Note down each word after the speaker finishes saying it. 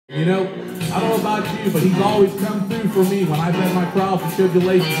You know, I don't know about you, but he's always come through for me when I've had my trials and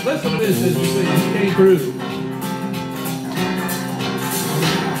tribulations. Listen to this as we sing. He came through.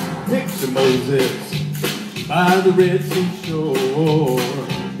 Picture Moses by the Red Sea shore.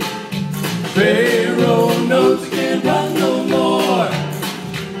 Pharaoh knows he can't run no more.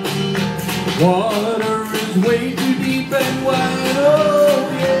 Water is way too deep and wide, oh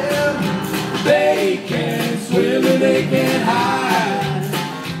yeah. They can't swim and they can't hide.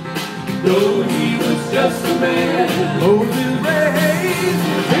 Though he was just a man, Moses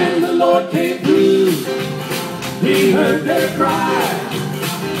raised, and the Lord came through. He heard their cry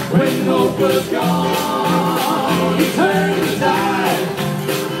when hope was gone. He turned the tide.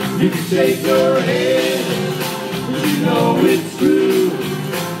 You can shake your head, you know it's true.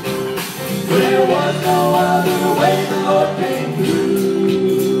 There was no other way the Lord came through.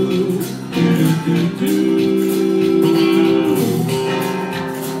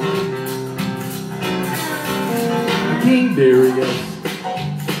 King Darius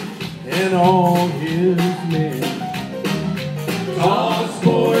and all his men tossed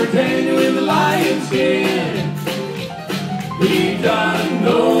poor Daniel in the lion's den. He done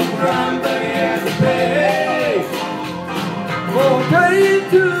no crime, but he had to pay. Oh, praying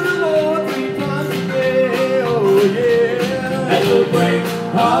to the Lord 3 times a day, oh yeah. At the break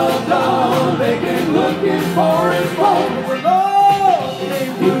of dawn, begging, looking for his phone. The Lord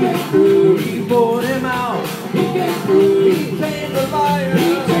came through, he brought him out. He came through, he tamed the lion. He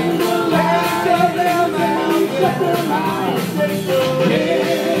tamed the lion, shut them out, shut them out. Shake your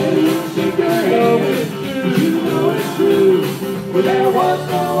head, shake your head. You know it's true. But there was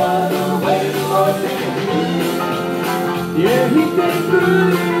no other way the Lord came through. Yeah, he came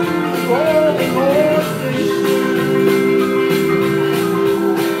through. Oh, the Lord came through.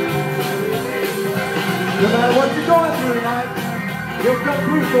 No matter what you're going through tonight, he'll come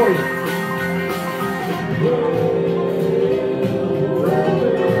through for you.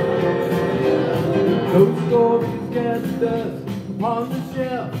 Those stories cast dust upon the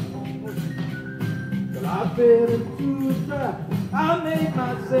shelf. Till I fell into a trap I made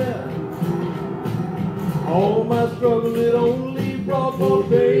myself. All my struggle, it only brought more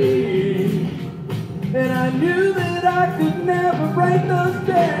pain. And I knew that I could never break those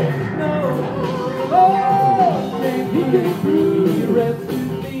chains. No, oh, he came through, he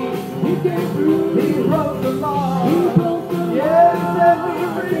rescued me. He came through, he broke the law. He broke the law. Yeah, he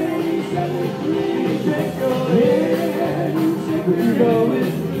set me free. Shake your head, shake your head. You know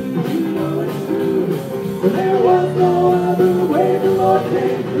it's true, you know it's true. But there was no other way the Lord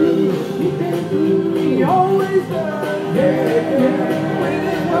came through. He came through, he always does. Yeah, with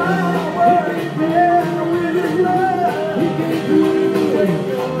his power, yeah, with his love. He came through, shake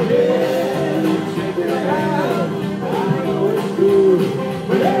your head, shake your head. I know it's true,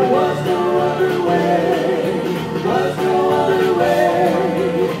 but there was no other way. Was no other way.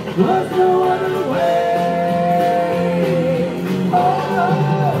 Was no other way. Oh,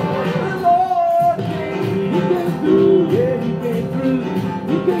 the Lord came. He came through. Yeah, he came through.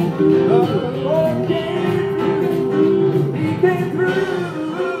 He came through. The Lord came.